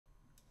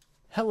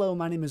Hello,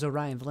 my name is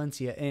Orion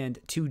Valencia, and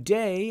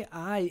today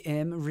I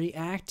am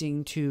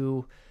reacting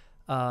to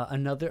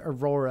another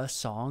Aurora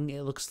song.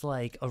 It looks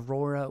like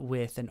Aurora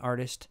with an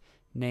artist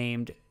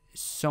named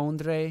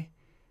Sondre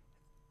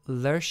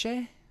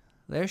Lerche.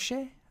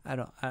 Lerche?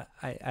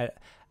 I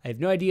have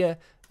no idea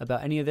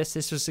about any of this.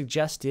 This was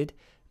suggested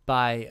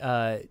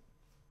by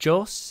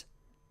Jos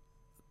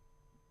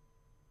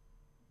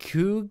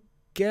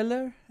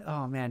Kugeler.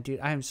 Oh man,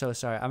 dude, I am so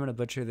sorry. I'm gonna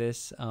butcher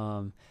this.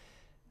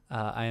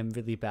 I am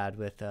really bad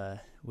with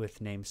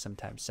names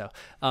sometimes. So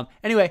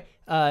anyway,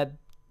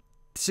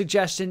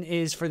 suggestion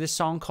is for this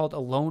song called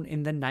 "Alone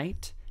in the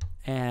Night,"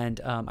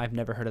 and I've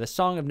never heard of the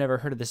song. I've never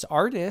heard of this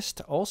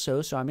artist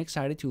also, so I'm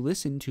excited to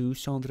listen to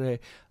Sondre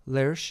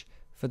Lerche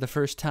for the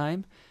first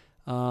time.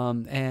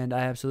 And I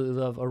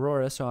absolutely love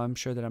Aurora, so I'm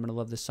sure that I'm gonna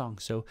love this song.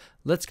 So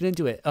let's get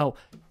into it. Oh,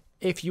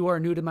 if you are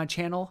new to my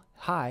channel,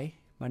 hi.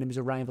 My name is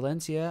Orion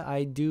Valencia.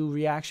 I do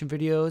reaction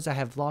videos, I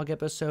have vlog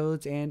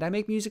episodes, and I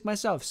make music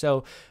myself.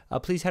 So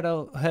please head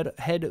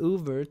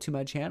over to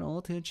my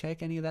channel to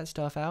check any of that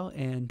stuff out,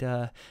 and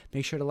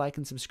make sure to like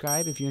and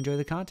subscribe if you enjoy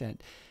the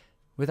content.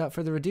 Without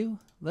further ado,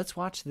 let's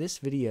watch this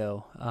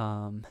video.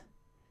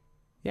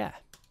 Yeah,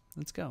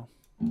 let's go.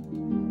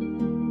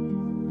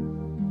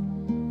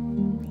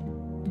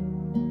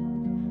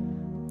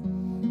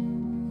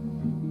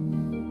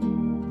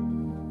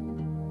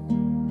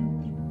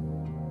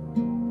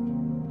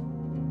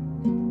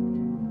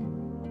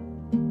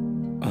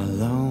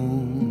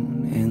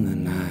 Alone in the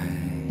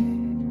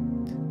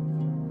night,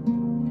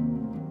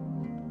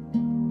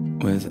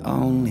 with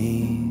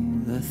only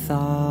the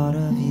thought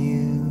of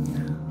you,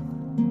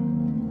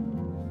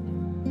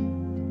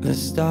 the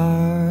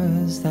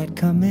stars that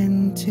come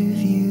into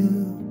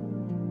view.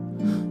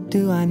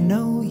 Do I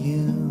know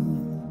you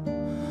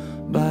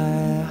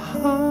by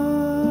heart?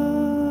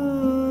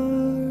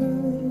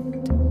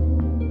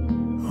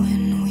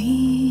 When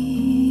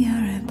we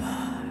are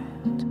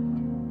apart,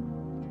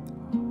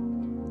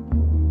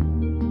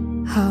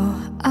 how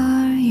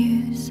are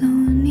you so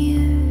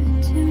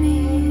near to me?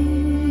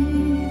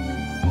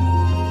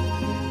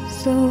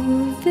 So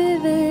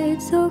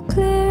vivid, so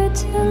clear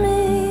to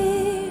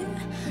me,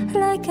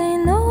 like I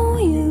know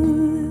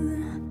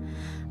you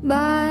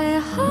by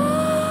heart.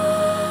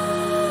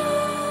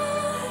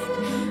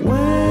 When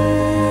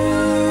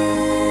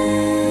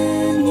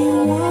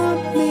you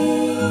want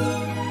me,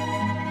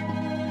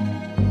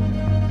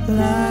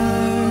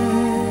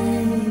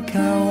 like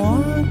I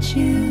want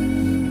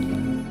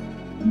you,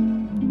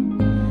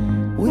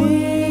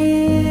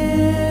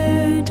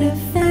 we're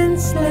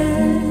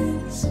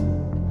defenseless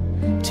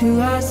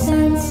to our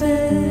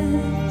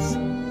senses,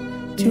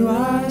 to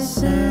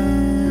ourselves.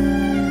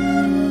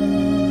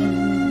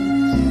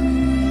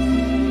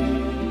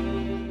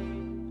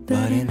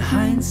 But in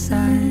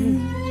hindsight,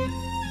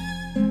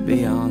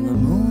 beyond the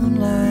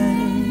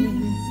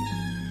moonlight,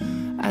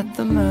 at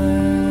the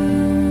merciless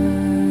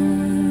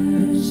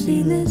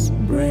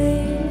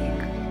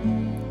break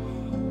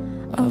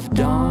of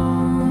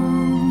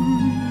dawn,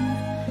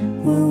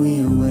 will we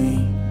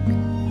awake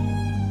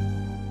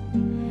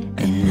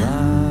and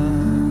love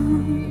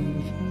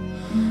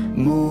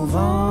move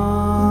on?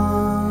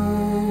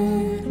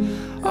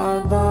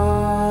 Our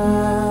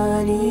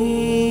bodies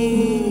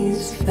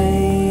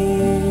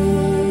fade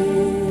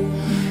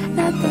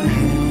at the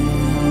hands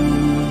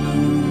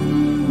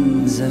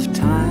of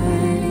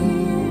time,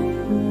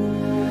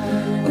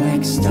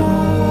 like stars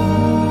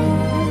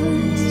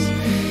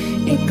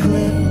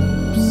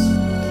eclipsed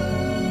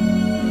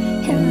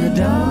in the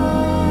dark,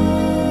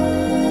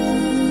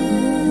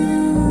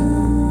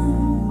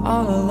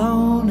 all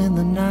alone in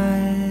the night.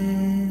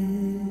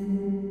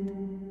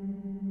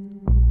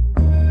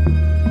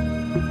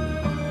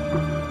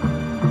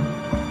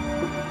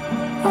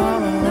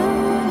 All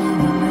alone in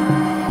the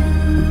night.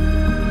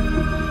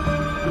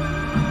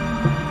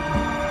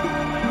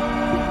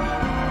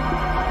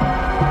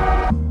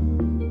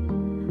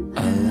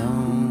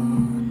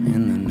 Alone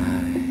in the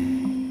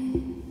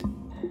night,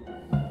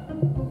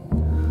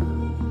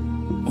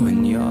 when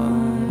you're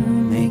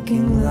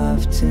making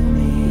love to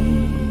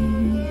me.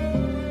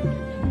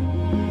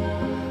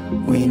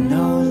 We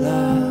know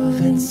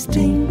love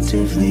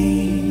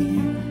instinctively.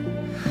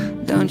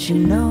 Don't you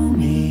know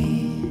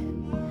me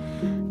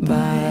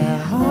by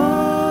heart?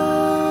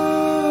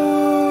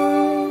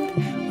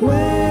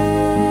 When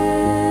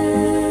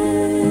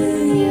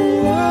you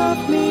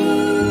love me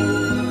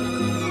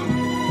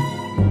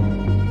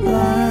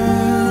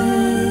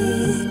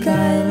like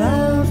I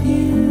love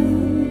you,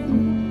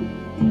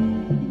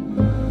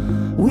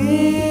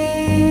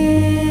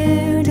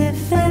 we're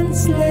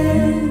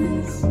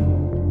defenseless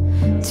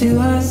to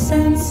our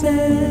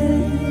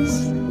senses,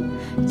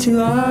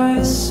 to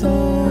our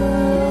souls.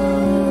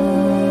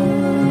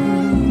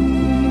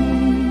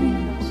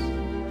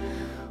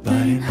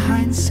 But in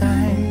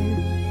hindsight,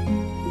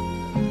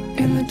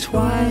 in the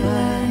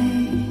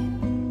twilight,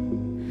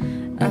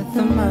 at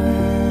the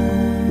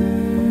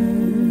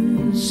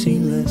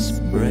merciless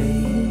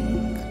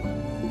break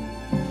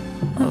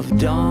of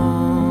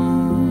dawn,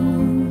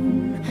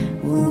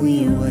 will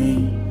we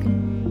wake?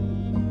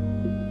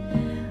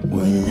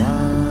 Will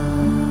love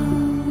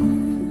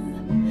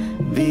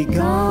be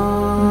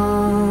gone?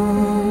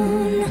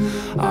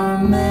 Our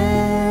memories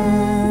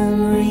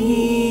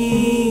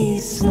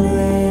slip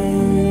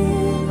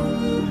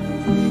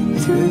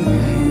through the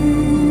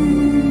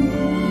hands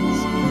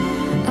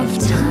of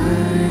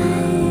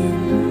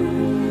time,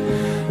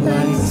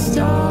 like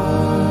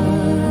stars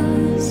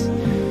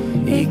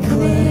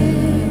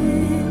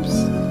eclipse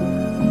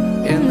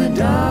in the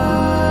dark,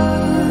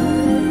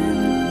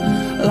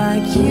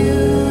 like you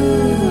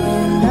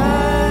and I,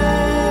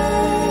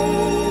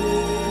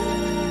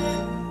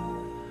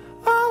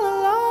 all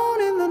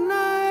alone in the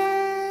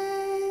night,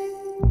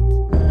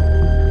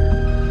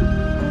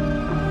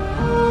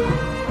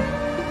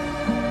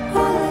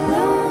 all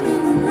alone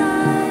in the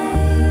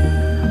night,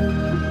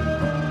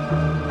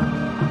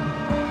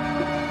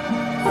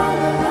 all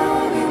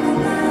alone in the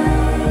night.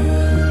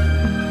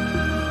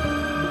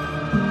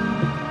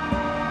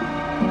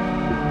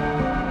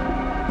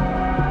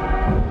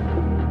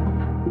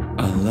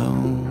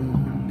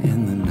 Alone in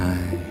the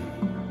night,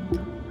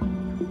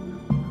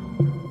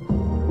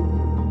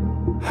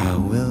 how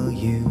will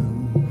you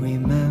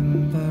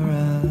remember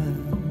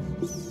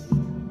us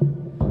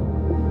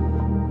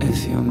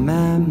if your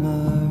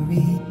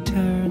memory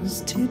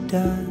turns to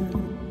dust?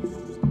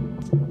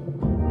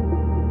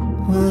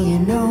 Will you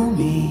know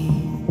me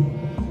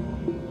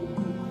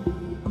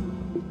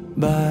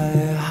by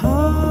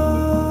heart?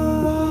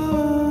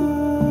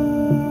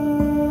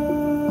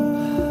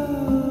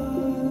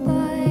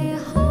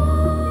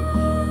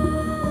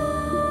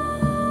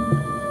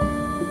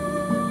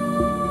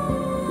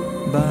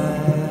 By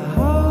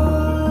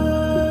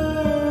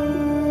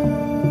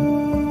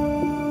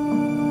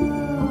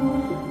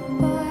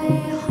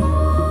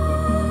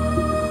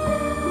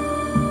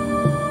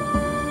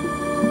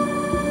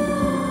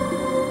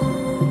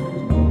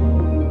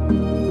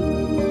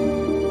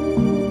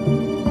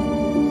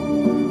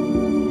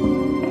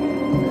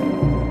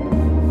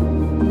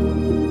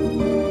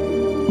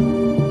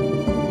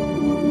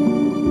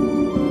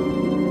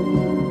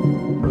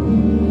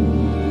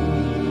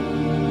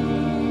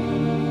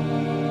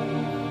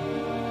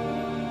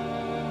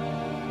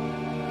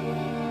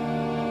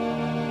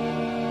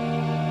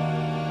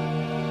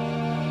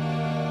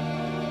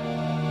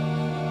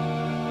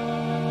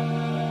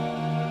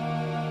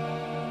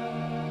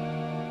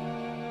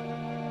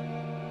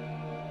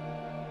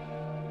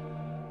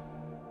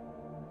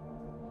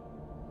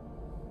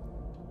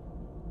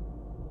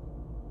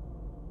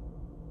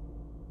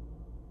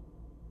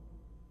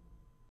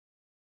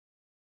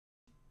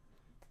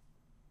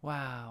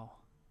Wow.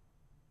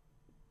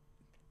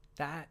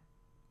 That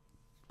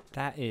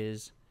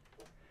is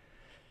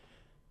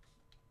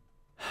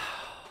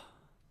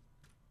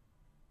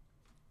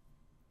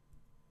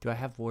Do I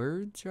have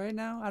words right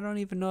now? I don't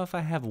even know if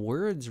I have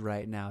words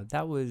right now.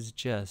 That was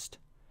just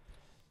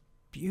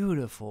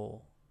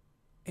beautiful.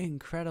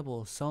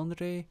 Incredible.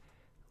 Sondre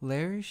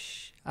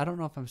Lerche. I don't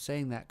know if I'm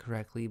saying that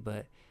correctly,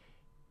 but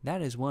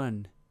that is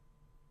one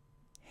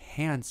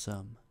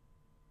handsome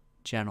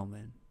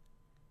gentleman,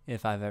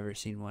 if I've ever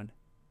seen one.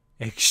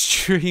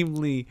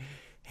 Extremely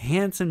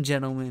handsome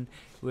gentleman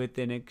with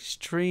an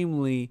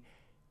extremely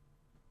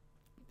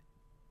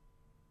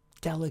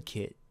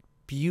delicate,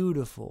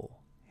 beautiful,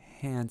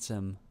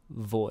 handsome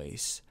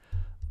voice.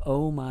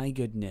 Oh my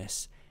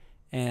goodness.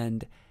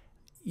 And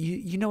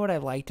you know what I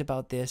liked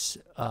about this,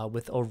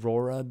 with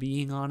Aurora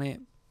being on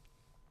it,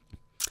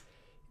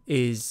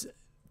 is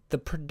the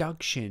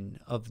production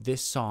of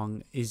this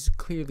song is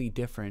clearly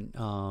different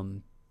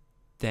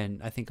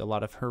than I think a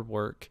lot of her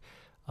work.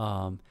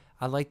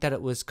 I like that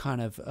it was kind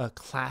of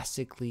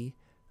classically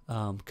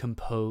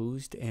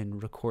composed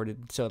and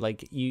recorded. So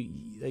like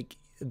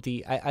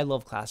I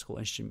love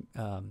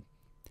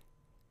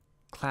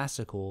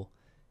classical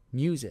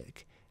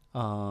music,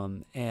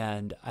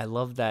 and I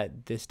love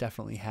that this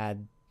definitely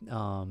had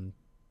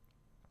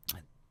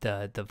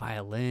the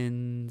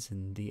violins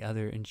and the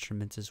other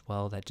instruments as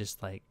well, that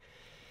just like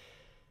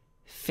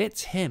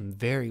fits him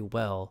very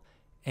well.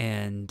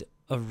 And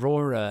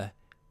Aurora,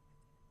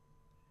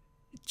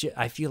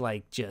 I feel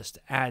like, just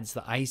adds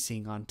the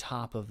icing on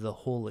top of the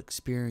whole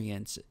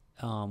experience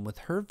with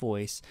her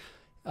voice.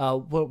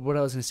 What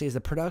I was going to say is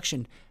the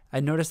production. I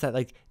noticed that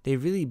like they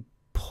really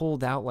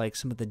pulled out like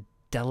some of the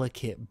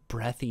delicate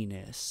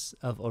breathiness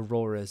of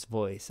Aurora's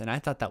voice, and I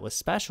thought that was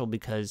special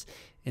because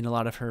in a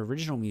lot of her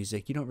original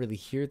music you don't really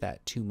hear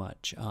that too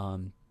much.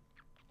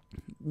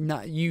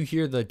 You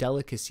hear the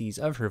delicacies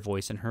of her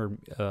voice in her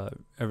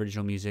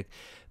original music,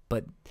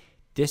 but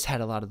this had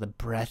a lot of the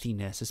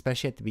breathiness,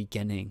 especially at the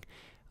beginning,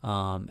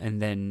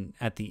 and then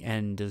at the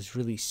end there's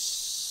really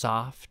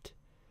soft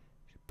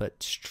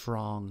but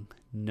strong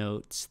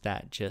notes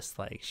that just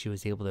like she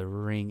was able to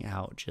ring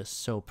out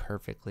just so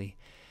perfectly.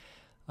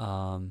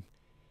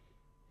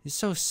 It's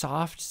so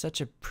soft,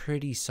 such a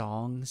pretty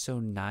song,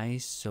 so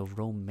nice, so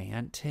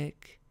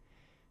romantic.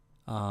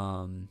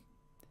 You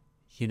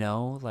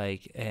know,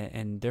 like,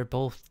 and they're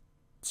both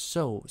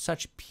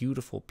such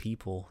beautiful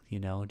people, you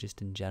know,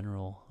 just in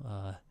general.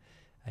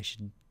 I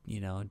should, you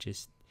know,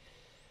 just.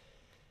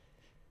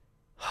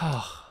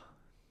 Oh,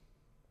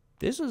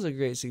 this was a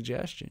great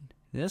suggestion.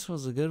 This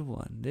was a good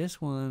one.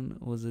 This one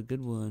was a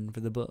good one for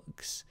the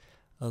books.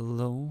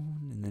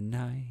 Alone in the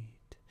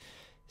Night.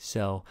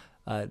 So,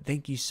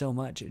 thank you so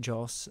much,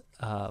 Joss,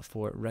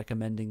 for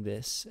recommending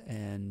this,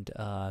 and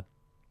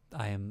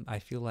I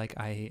feel like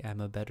I am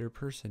a better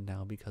person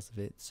now because of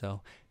it.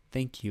 So,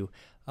 thank you.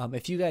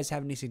 If you guys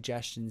have any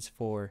suggestions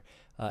for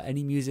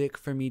any music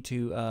for me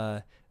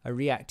to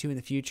react to in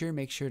the future,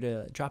 make sure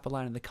to drop a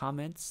line in the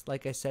comments.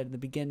 Like I said in the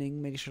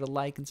beginning, make sure to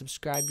like and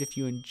subscribe if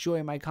you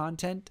enjoy my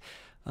content,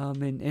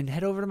 and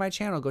head over to my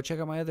channel. Go check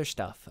out my other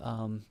stuff.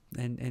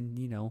 And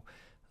you know,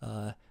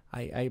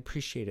 I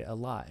appreciate it a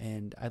lot,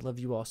 and I love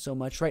you all so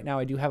much. Right now,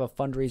 I do have a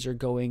fundraiser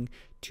going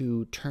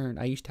to turn.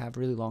 I used to have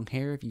really long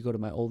hair. If you go to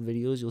my old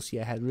videos, you'll see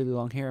I had really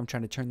long hair. I'm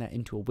trying to turn that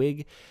into a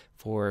wig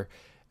for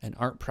an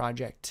art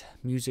project,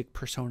 music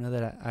persona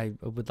that I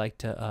would like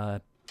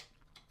to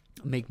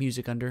make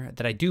music under,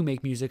 that I do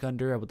make music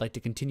under. I would like to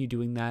continue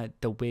doing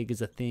that. The wig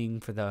is a thing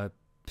for the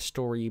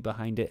story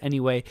behind it.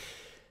 Anyway,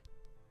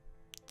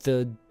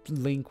 the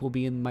link will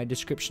be in my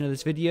description of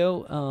this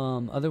video.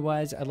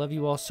 Otherwise, I love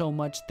you all so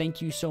much.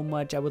 Thank you so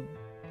much.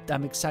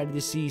 I'm excited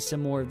to see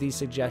some more of these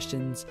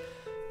suggestions.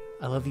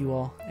 I love you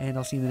all, and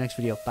I'll see you in the next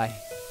video.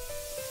 Bye.